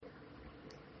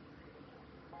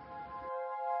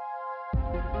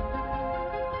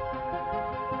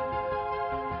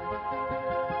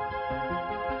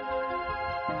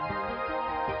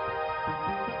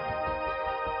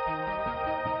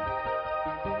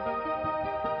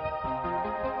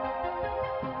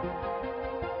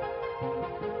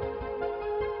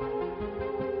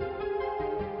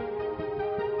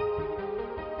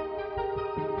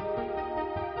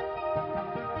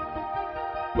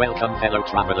Welcome fellow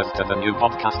travelers to the new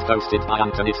podcast hosted by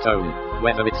Anthony Stone.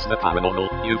 Whether it's the paranormal,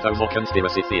 UFOs or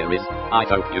conspiracy theories, I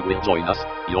hope you will join us.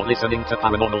 You're listening to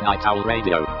Paranormal Night Owl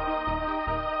Radio.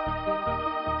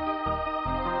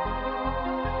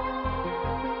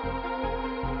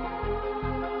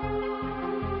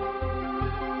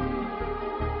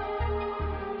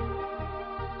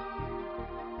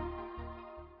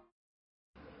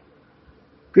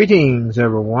 Greetings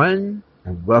everyone,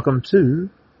 and welcome to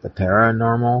the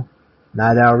Paranormal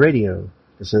Night Owl Radio.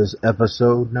 This is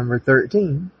episode number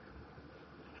 13.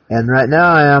 And right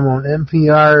now I am on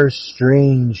NPR's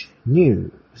Strange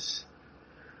News.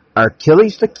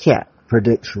 Achilles the Cat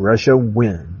predicts Russia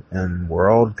win in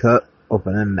World Cup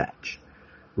opening match.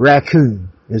 Raccoon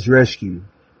is rescued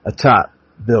atop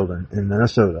building in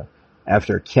Minnesota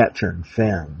after capturing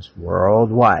fans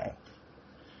worldwide.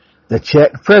 The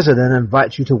Czech president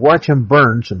invites you to watch him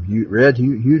burn some huge red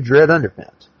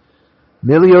underpants.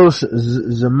 Milios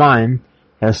Zeman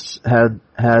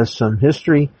has some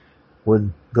history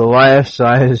with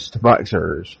Goliath-sized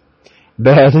boxers.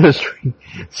 Bad history.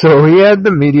 So he had the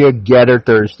media gather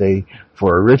Thursday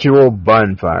for a ritual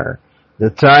bonfire. The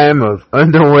time of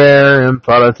underwear in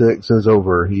politics is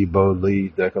over, he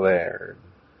boldly declared.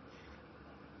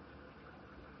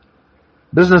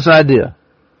 Business idea.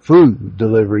 Food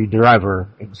delivery driver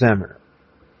exterminator.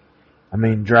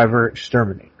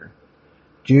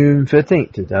 June 15,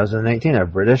 2018, a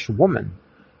British woman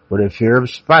with a fear of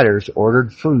spiders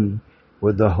ordered food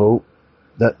with the hope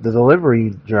that the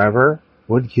delivery driver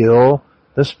would kill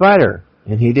the spider,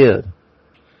 and he did.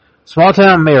 Small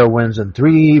town mayor wins in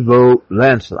 3-vote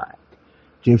landslide.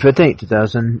 June 15,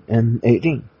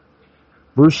 2018.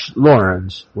 Bruce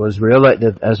Lawrence was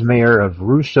re-elected as mayor of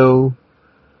Russo,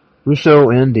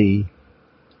 ND.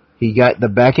 He got the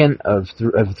backing of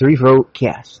 3-vote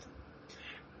cast.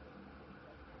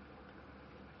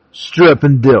 Strip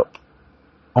and dip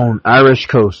on Irish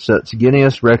coast sets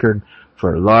Guinness record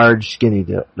for a large skinny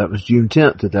dip. That was June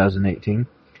 10th, 2018.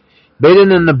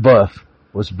 Bathing in the Buff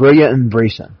was brilliant and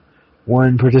bracing.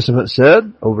 One participant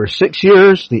said, over 6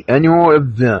 years, the annual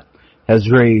event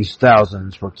has raised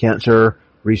thousands for cancer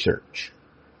research.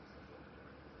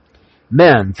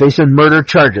 Man facing murder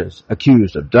charges,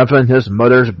 accused of dumping his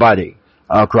mother's body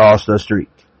across the street.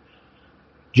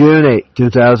 June 8,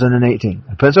 2018.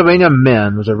 A Pennsylvania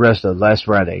man was arrested last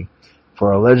Friday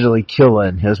for allegedly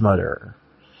killing his mother.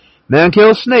 Man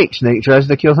kills snake. Snake tries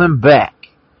to kill him back.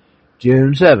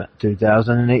 June 7,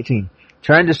 2018.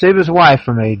 Trying to save his wife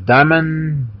from a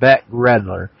diamondback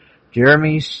rattler,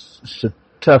 Jeremy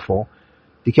Stuffle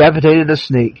decapitated a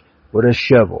snake with a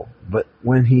shovel, but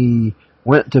when he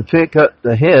went to pick up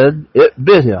the head, it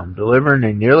bit him, delivering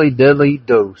a nearly deadly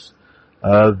dose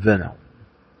of venom.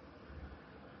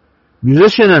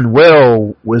 Musician and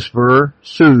whale whisperer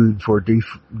sued for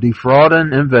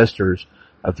defrauding investors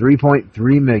of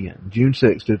 $3.3 million. June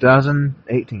 6,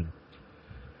 2018.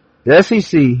 The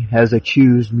SEC has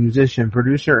accused musician,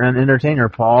 producer, and entertainer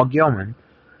Paul Gilman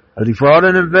of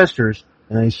defrauding investors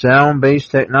in a sound-based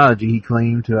technology he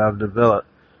claimed to have developed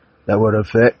that would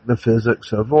affect the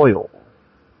physics of oil.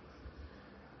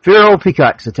 Feral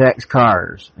peacocks attacks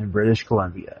cars in British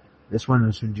Columbia. This one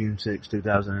was from June 6,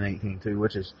 2018 too,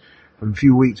 which is from a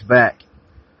few weeks back.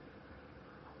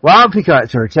 Wild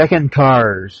peacocks are attacking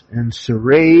cars in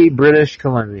Surrey, British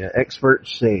Columbia.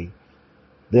 Experts say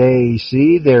they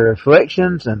see their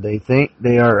reflections and they think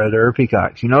they are other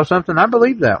peacocks. You know something? I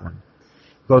believe that one.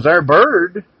 Because our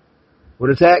bird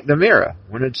would attack the mirror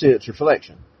when it sees its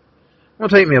reflection. It'll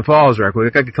take me a pause right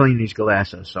quick. I could clean these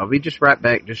glasses. So I'll be just right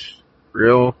back, just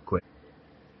real quick.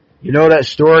 You know that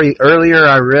story earlier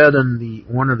I read in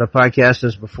one of the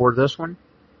podcasts before this one?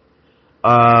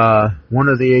 One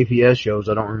of the APS shows,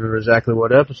 I don't remember exactly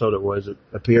what episode it was, it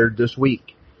appeared this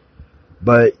week.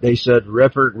 But they said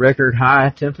record high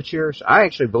temperatures. I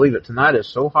actually believe it. Tonight is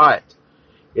so hot.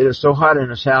 It is so hot in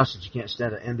this house that you can't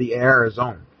stand it. And the air is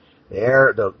on.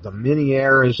 The mini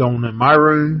air is on in my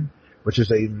room, which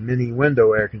is a mini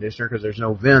window air conditioner because there's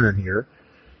no vent in here.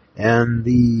 And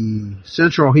the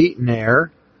central heating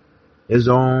air is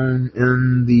on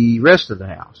in the rest of the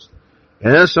house.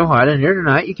 And it's so hot in here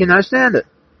tonight, you cannot stand it.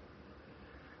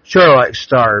 Sherlock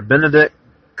star Benedict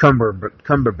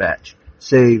Cumberbatch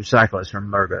saved cyclists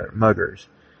from muggers.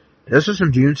 This was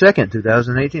from June 2nd,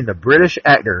 2018. The British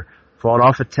actor fought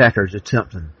off attackers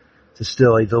attempting to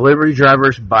steal a delivery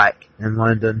driver's bike in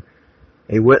London.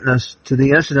 A witness to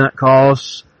the incident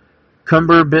calls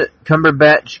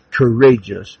Cumberbatch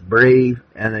courageous, brave,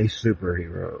 and a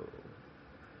superhero.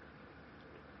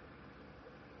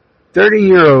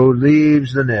 30-year-old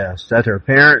leaves the nest after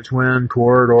parents win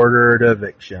court-ordered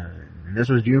eviction. And this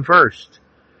was June 1st,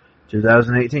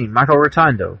 2018. Michael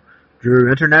Rotondo drew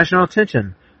international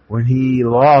attention when he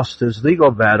lost his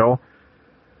legal battle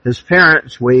his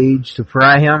parents waged to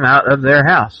pry him out of their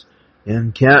house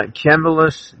in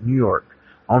Camillus, New York.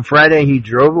 On Friday, he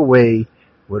drove away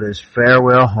with his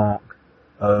farewell honk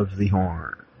of the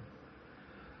horn.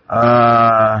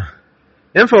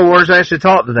 InfoWars actually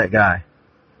talked to that guy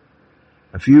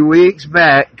a few weeks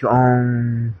back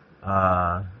on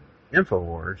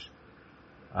InfoWars.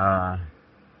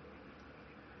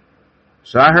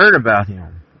 So I heard about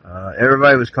him.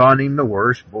 Everybody was calling him the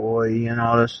worst boy and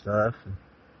all this stuff.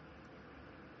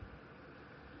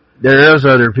 There is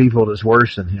other people that's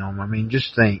worse than him. I mean,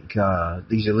 just think,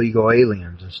 these illegal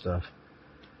aliens and stuff.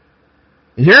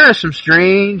 And here are some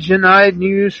strange and odd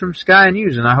news from Sky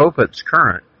News, and I hope it's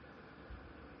current.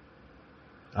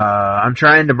 I'm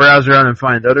trying to browse around and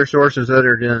find other sources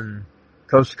other than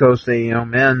Coast to Coast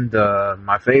AM and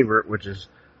my favorite, which is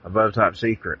Above Top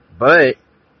Secret. But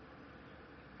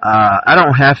I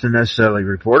don't have to necessarily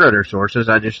report other sources.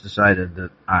 I just decided that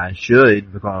I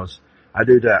should because I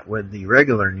do that with the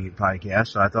regular Neat podcast,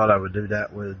 so I thought I would do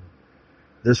that with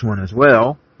this one as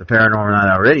well, the Paranormal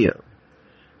Night Owl Radio.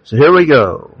 So here we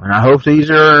go, and I hope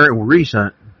these are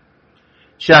recent.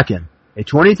 Shocking. A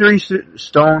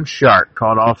 23-stone shark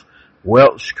caught off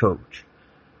Welsh coast.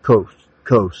 The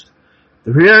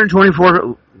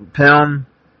 324-pound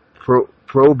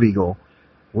pro beagle,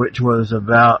 which was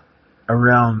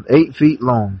around 8 feet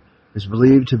long, is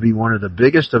believed to be one of the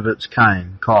biggest of its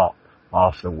kind caught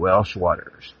off the Welsh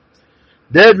waters.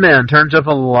 Dead man turns up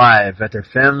alive at their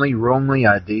family wrongly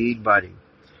ID'd body.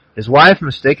 His wife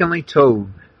mistakenly told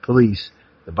police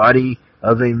the body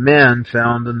of a man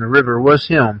found in the river was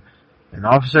him, and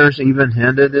officers even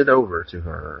handed it over to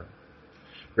her.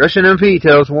 Russian MP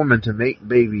tells woman to make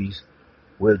babies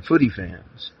with footy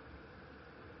fans.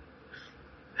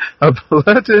 A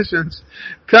politician's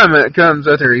comment comes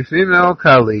after a female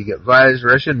colleague advised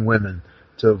Russian women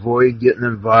to avoid getting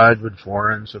involved with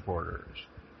foreign supporters.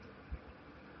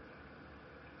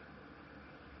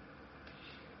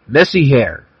 Messy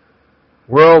hair.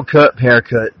 World Cup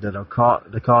haircut that'll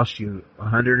cost you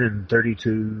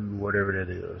 $132, whatever that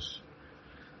is.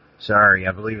 Sorry,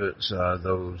 I believe it's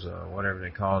those, whatever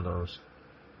they call those.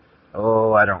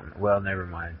 Oh, I don't, well, never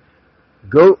mind.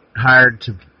 Goat hired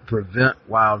to prevent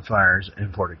wildfires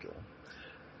in Portugal.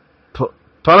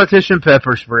 Politician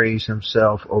pepper sprays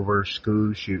himself over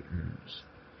school shootings.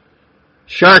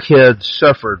 Sharkhead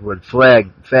suffered with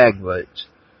fag lights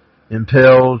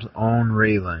impaled on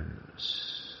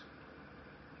railings.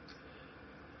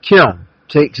 Kim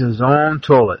takes his own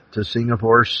toilet to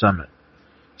Singapore summit.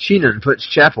 Sheenan puts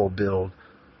chapel build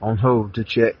on hold to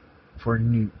check for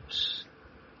newts.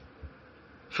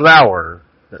 Flower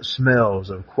that smells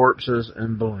of corpses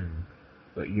and bloom,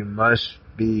 but you must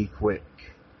be quick.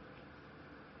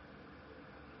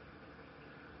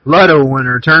 Lotto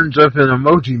winner turns up in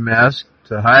emoji mask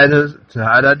to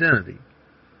hide identity.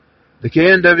 The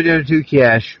KNW2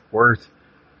 cash worth,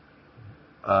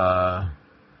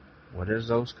 what is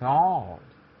those called?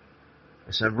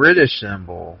 It's a British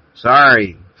symbol.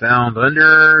 Sorry, found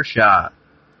under shot.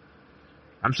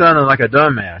 I'm sounding like a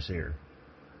dumbass here.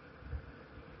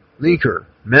 Leaker.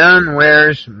 Men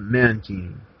wears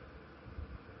mankini.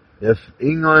 If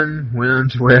England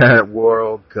wins at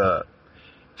World Cup.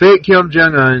 Fake Kim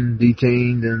Jong-un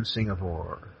detained in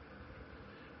Singapore.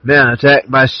 Man attacked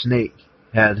by snake.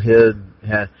 Had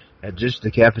just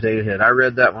decapitated head. I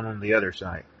read that one on the other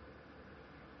site.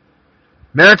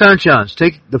 Maritime Challenge.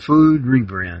 Take the food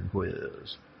rebrand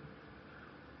quiz.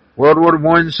 World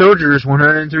War I soldiers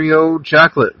 103-year-old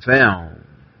chocolate found.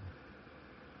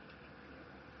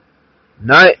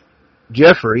 Knight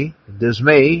Jeffrey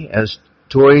dismay as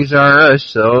Toys R Us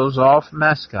sells off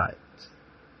mascots.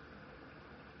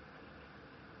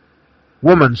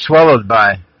 Woman swallowed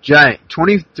by giant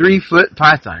 23-foot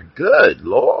python. Good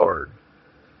Lord.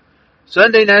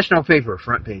 Sunday National Paper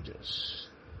front pages.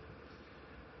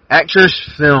 Actress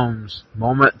films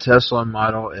moment Tesla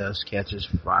Model S catches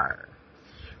fire.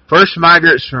 First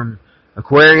migrants from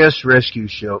Aquarius rescue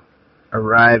ship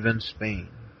arrive in Spain.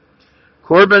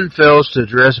 Corbyn fails to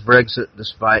address Brexit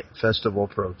despite festival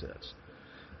protests.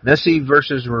 Messi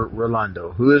versus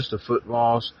Rolando. Who is the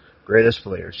football's greatest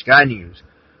player? Sky News.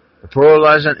 The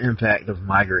polarizing impact of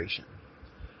migration.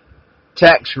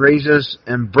 Tax raises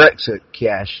and Brexit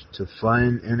cash to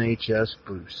fund NHS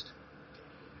boost.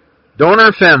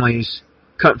 Donor families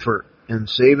comfort in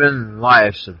saving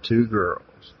lives of 2 girls.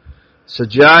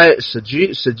 Sajid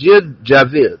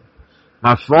Javid.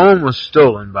 My phone was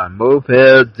stolen by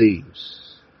moped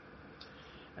thieves.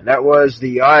 And that was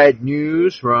the odd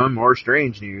news from, or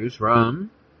strange news from,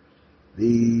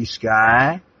 the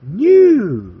Sky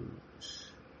News.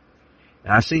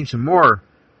 And I've seen some more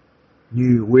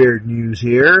new weird news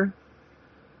here.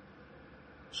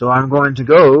 So I'm going to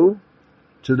go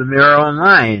to the Mirror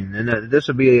Online. And this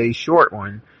will be a short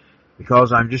one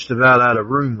because I'm just about out of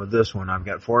room with this one. I've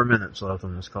got 4 minutes left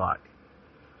on this clock.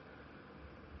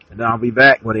 And then I'll be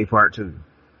back with a part 2.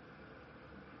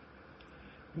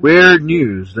 Weird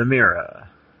News, the Mirror.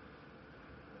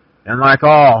 And like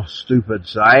all stupid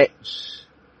sites,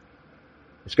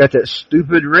 it's got that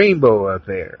stupid rainbow up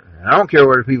there. And I don't care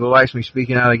whether people like me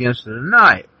speaking out against it or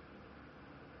not.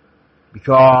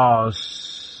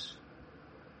 Because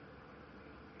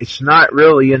it's not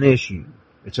really an issue.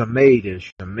 It's a made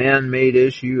issue, a man-made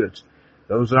issue. It's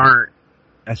a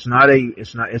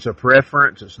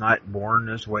preference. It's not born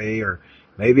this way, or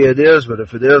maybe it is, but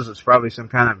if it is, it's probably some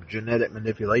kind of genetic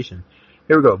manipulation.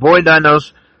 Here we go. Boy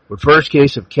diagnosed with first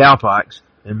case of cowpox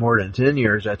in more than 10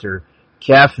 years after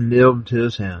calf nibbed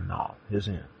his hand off.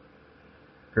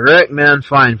 Correct man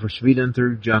fined for speeding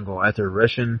through jungle after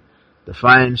Russian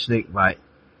defying snake bite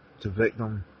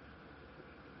victim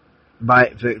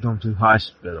to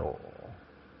hospital.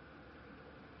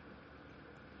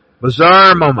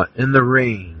 Bizarre moment in the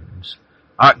rains.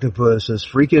 Octopus as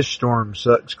freakish storm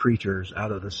sucks creatures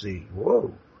out of the sea.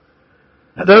 Whoa.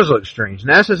 That does look strange.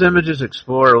 NASA's images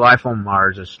explore life on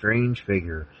Mars. A strange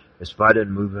figure is spotted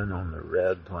moving on the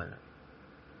red planet.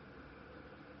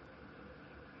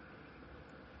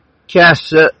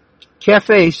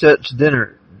 Cafe sets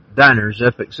diners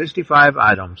epic 65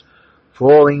 items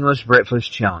full English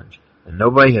breakfast challenge, and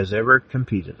nobody has ever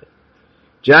competed it.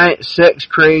 Giant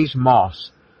sex-crazed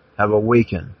moths have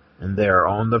awakened, and they are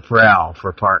on the prowl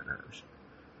for partners.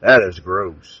 That is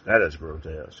gross. That is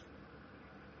grotesque.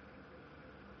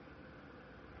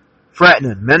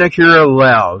 Frightening. Manicure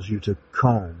allows you to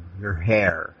comb your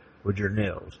hair with your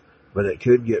nails, but it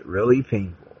could get really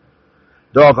painful.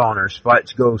 Dog owner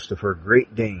spots ghost of her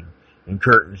Great Dane in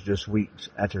curtains just weeks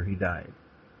after he died.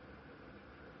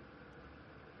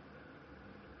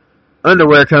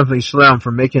 Underwear company slammed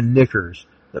for making knickers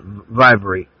that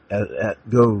vibrate at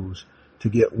goes to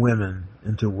get women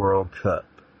into World Cup.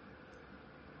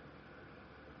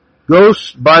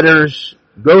 Ghostbusters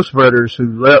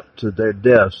who leapt to their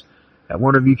deaths at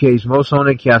one of UK's most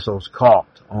haunted castles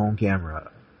caught on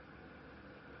camera.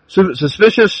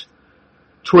 Suspicious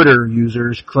Twitter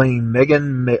users claim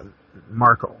Meghan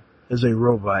Markle is a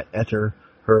robot after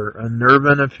her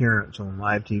unnerving appearance on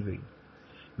live TV.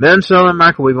 Men selling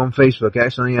microwave on Facebook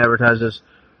accidentally advertises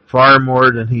far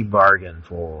more than he bargained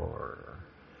for.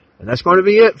 And that's going to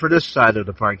be it for this side of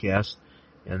the podcast.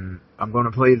 And I'm going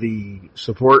to play the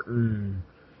supporting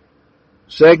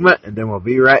segment, and then we'll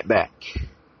be right back.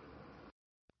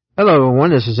 Hello everyone,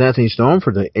 this is Anthony Stone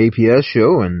for the APS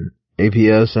show and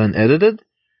APS Unedited.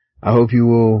 I hope you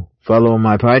will follow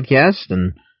my podcast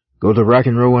and go to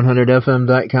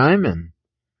rockandroll100fm.com, and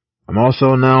I'm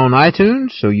also now on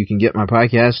iTunes, so you can get my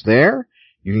podcast there.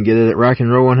 You can get it at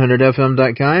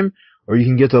rockandroll100fm.com, or you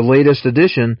can get the latest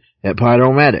edition at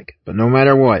Podomatic. But no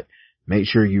matter what, make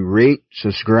sure you rate,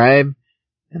 subscribe,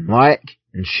 and like,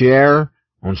 and share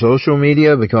on social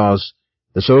media, because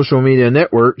the social media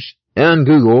networks and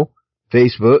Google,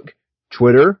 Facebook,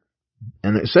 Twitter,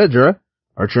 and etc.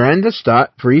 are trying to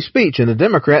stop free speech, and the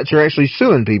Democrats are actually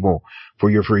suing people for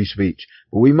your free speech.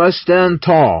 But we must stand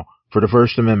tall for the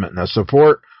First Amendment. Now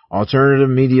support alternative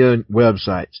media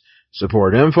websites.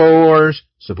 Support InfoWars.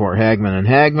 Support Hagman and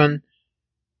Hagman.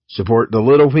 Support the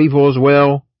little people as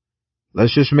well.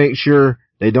 Let's just make sure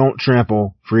they don't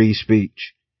trample free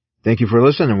speech. Thank you for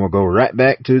listening, and we'll go right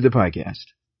back to the podcast.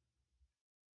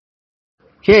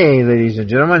 Okay, ladies and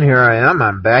gentlemen, here I am.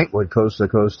 I'm back with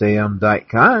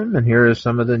CoastToCoastAM.com, and here is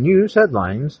some of the news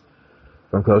headlines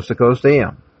from Coast to Coast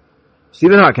AM.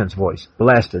 Stephen Hawking's voice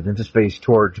blasted into space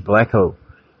towards black hole.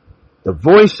 The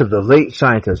voice of the late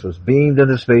scientist was beamed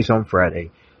into space on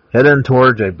Friday, heading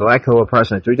towards a black hole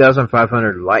approximately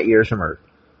 3,500 light years from Earth.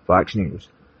 Fox News.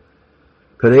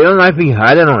 Could alien life be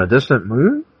hiding on a distant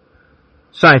moon?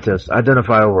 Scientists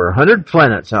identify over 100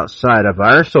 planets outside of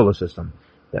our solar system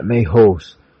that may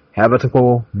host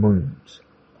habitable moons.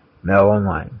 Mail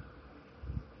Online.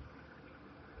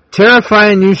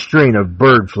 terrifying new strain of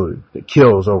bird flu that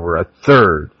kills over a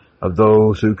third of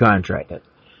those who contract it.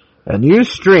 A new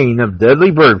strain of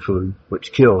deadly bird flu,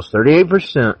 which kills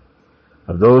 38%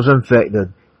 of those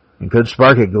infected and could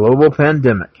spark a global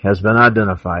pandemic, has been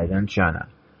identified in China.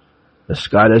 The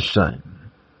Scottish Sun.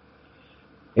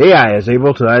 AI is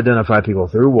able to identify people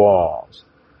through walls.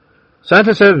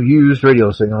 Scientists have used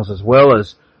radio signals as well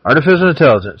as artificial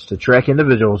intelligence to track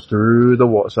individuals through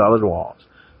the solid walls,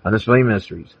 unexplained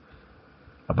mysteries.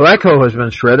 A black hole has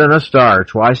been shredding a star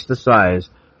twice the size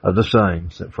of the sun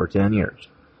for 10 years.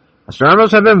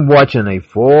 Astronomers have been watching a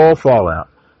full fallout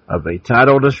of a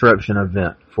tidal disruption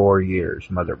event for years,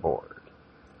 motherboard.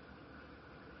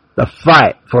 The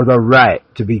fight for the right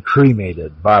to be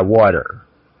cremated by water.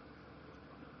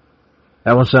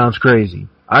 That one sounds crazy.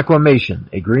 Aquamation,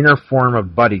 a greener form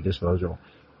of body disposal,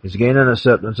 is gaining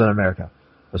acceptance in America,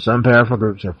 but some powerful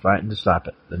groups are fighting to stop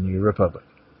it. The New Republic.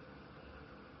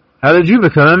 How did you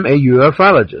become a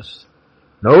ufologist?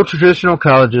 No traditional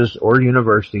colleges or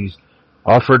universities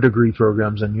offer degree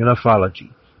programs in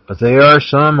ufology, but there are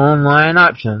some online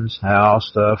options how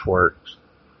stuff works.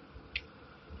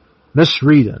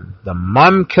 Misreading the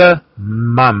Mamka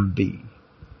Mambi.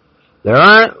 There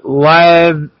aren't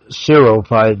live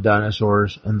sauropod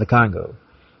dinosaurs in the Congo,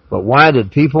 but why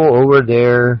did people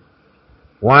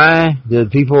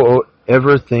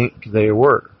ever think they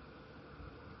were?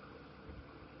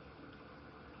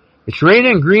 It's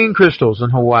raining green crystals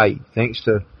in Hawaii thanks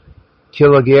to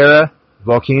Kilauea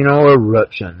volcano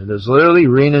eruption. It is literally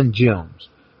raining gems,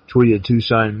 tweeted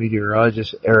Tucson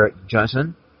meteorologist Eric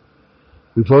Johnson,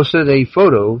 who posted a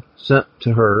photo sent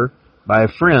to her by a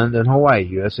friend in Hawaii,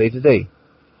 USA Today.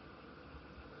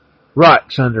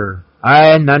 Rocks under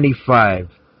I-95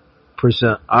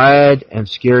 present odd and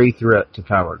scary threat to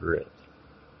power grid.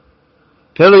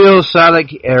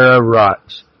 Paleozoic era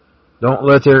rocks don't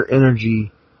let the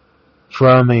energy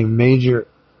from the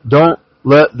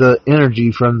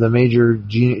major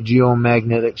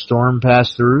geomagnetic storm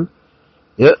pass through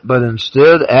it, but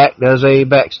instead act as a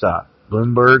backstop.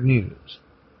 Bloomberg News.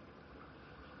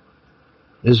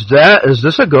 Is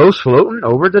this a ghost floating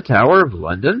over the Tower of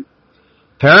London?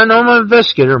 Paranormal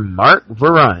investigator Mark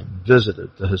Verine visited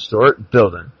the historic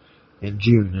building in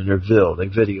June and revealed a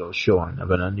video showing of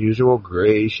an unusual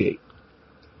gray shape.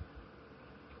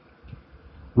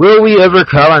 Will we ever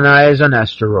colonize an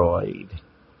asteroid?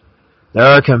 There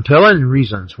are compelling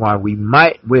reasons why we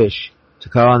might wish to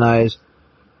colonize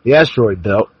the asteroid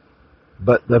belt,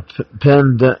 but the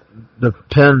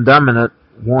predominant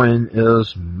one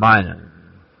is mining.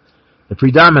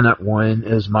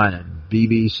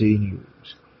 BBC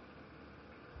News.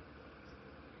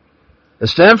 The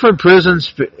Stanford prison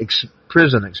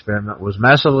experiment was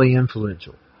massively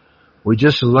influential. We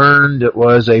just learned it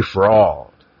was a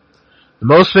fraud. The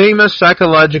most famous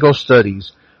psychological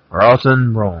studies are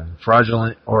often wrong,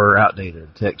 fraudulent, or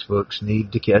outdated. Textbooks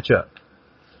need to catch up.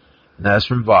 And that's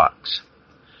from Vox.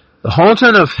 The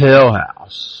Haunting of Hill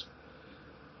House.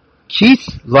 Keith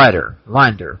Linder,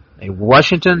 a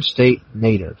Washington State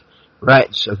native,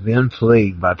 writes of being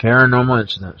plagued by paranormal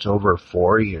incidents over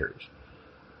 4 years.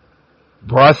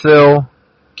 Brothel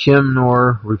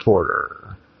Kimnor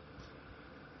reporter.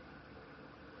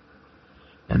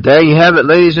 And there you have it,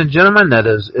 ladies and gentlemen. That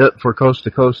is it for Coast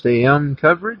to Coast AM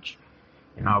coverage.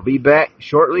 And I'll be back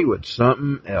shortly with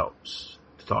something else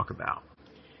to talk about.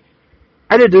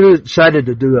 I decided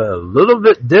to do a little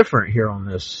bit different here on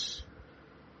this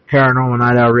Paranormal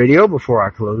Night Owl Radio before I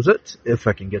close it, if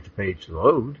I can get the page to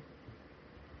load.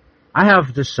 I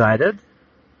have decided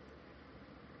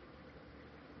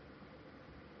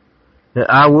that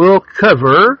I will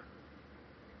cover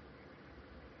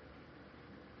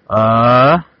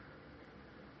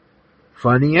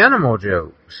funny animal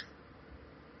jokes.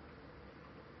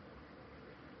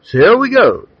 So here we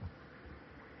go.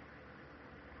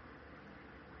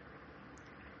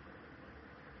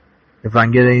 If I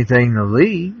can get anything to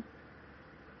lead.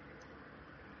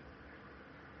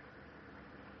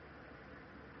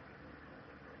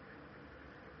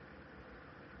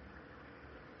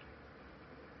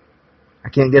 I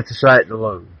can't get the site to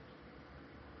load.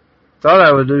 Thought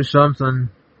I would do something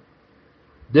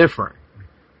different.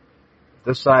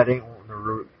 This site ain't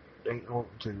wanting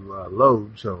to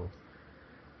load, so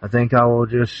I think I will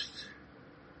just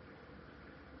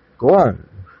go on.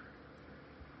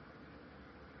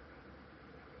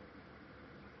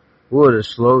 Would have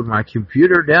slowed my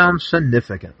computer down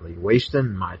significantly,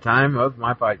 wasting my time of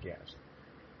my podcast.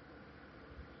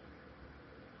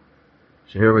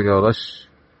 So here we go. Let's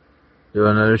do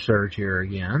another search here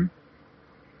again.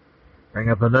 Bring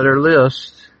up another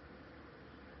list.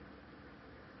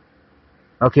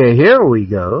 Okay, here we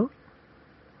go.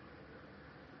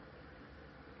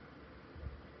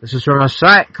 This is from a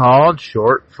site called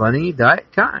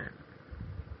shortfunny.com.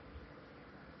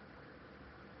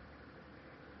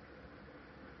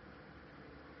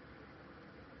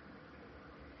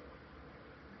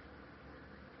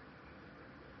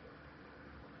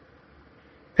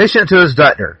 Patient to his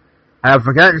doctor. I have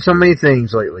forgotten so many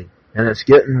things lately, and it's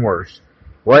getting worse.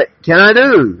 What can I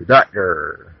do,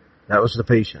 doctor? That was the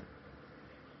patient.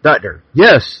 Doctor,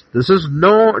 yes, this is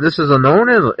a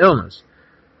known illness.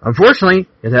 Unfortunately,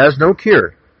 it has no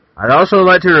cure. I'd also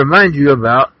like to remind you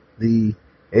about the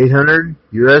 $800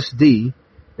 USD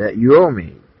that you owe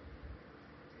me.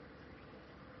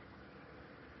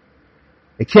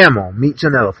 A camel meets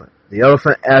an elephant. The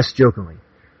elephant asks jokingly,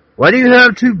 "Why do you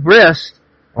have two breasts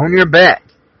on your back?"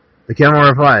 The camel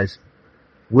replies,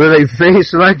 "With a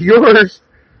face like yours,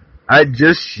 I'd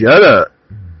just shut up."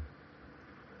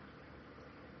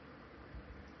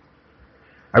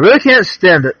 I really can't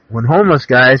stand it when homeless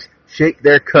guys shake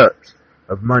their cups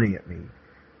of money at me.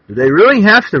 Do they really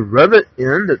have to rub it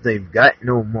in that they've got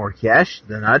no more cash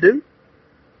than I do?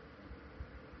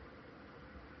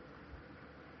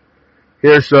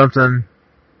 Here's something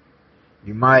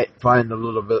you might find a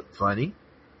little bit funny.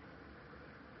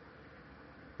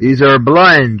 These are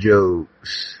blind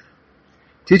jokes.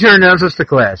 Teacher announces to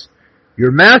class,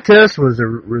 "Your math test was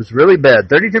really bad.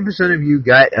 32% of you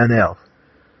got an F."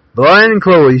 Blind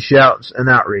Chloe shouts in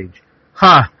outrage,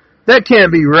 "Ha! That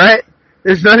can't be right.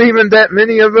 There's not even that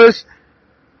many of us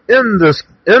in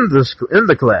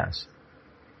the class."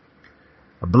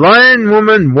 A blind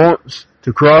woman wants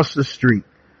to cross the street,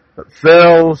 but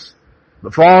falls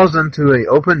into an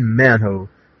open manhole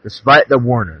despite the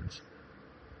warnings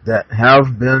that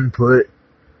have been put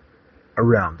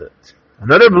around it.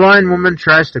 Another blind woman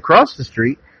tries to cross the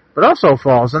street, but also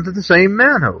falls into the same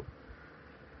manhole.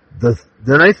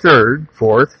 Then a third,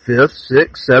 fourth, fifth,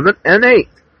 sixth, seventh, and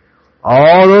eighth.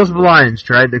 All those blinds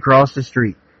tried to cross the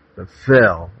street, but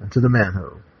fell into the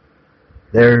manhole.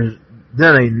 Then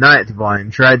a ninth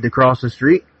blind tried to cross the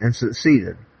street and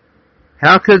succeeded.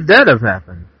 How could that have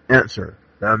happened? Answer: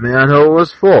 the manhole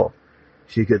was full.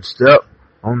 She could step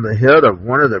on the head of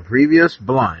one of the previous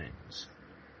blinds.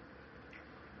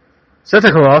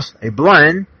 Santa Claus, a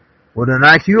blind with an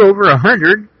IQ over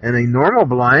 100 and a normal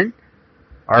blind,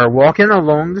 are walking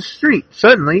along the street.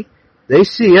 Suddenly, they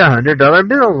see a $100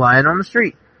 bill lying on the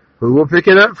street. Who will pick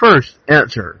it up first?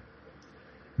 Answer: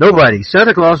 nobody.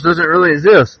 Santa Claus doesn't really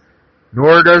exist,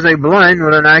 nor does a blind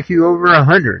with an IQ over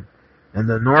 100. And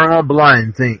the normal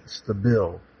blind thinks the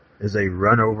bill is a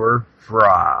run-over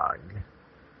frog.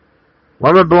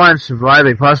 Why would blinds survive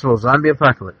a possible zombie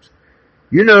apocalypse?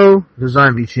 You know the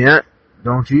zombie chant,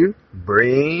 don't you?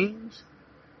 Brains?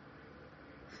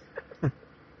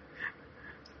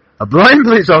 A blind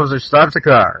police officer stops a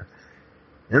car.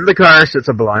 In the car sits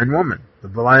a blind woman.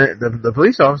 The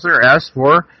police officer asks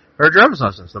for her driver's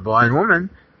license. The blind woman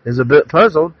is a bit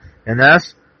puzzled and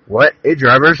asks what a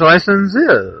driver's license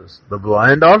is. The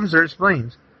blind officer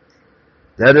explains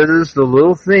that it is the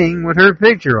little thing with her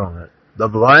picture on it. The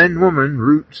blind woman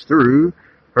roots through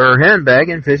her handbag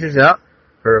and fishes out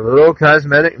her little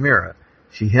cosmetic mirror.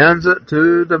 She hands it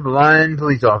to the blind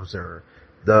police officer.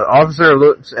 The officer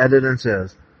looks at it and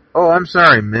says, "Oh, I'm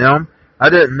sorry, ma'am. I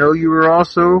didn't know you were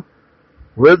also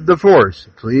with the force.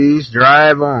 Please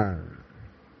drive on."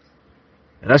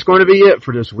 And that's going to be it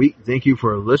for this week. Thank you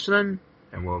for listening,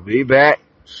 and we'll be back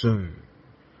soon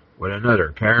with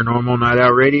another Paranormal Night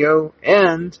Out Radio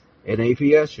and an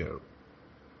APS show.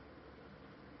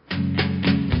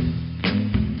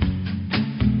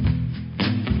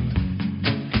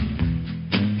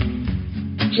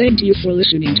 Thank you for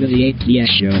listening to the APS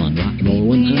show on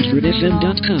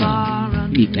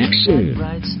rockandroll100fm.com. Be back soon.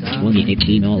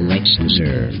 2018 all rights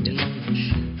reserved.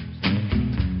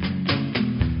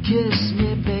 Kiss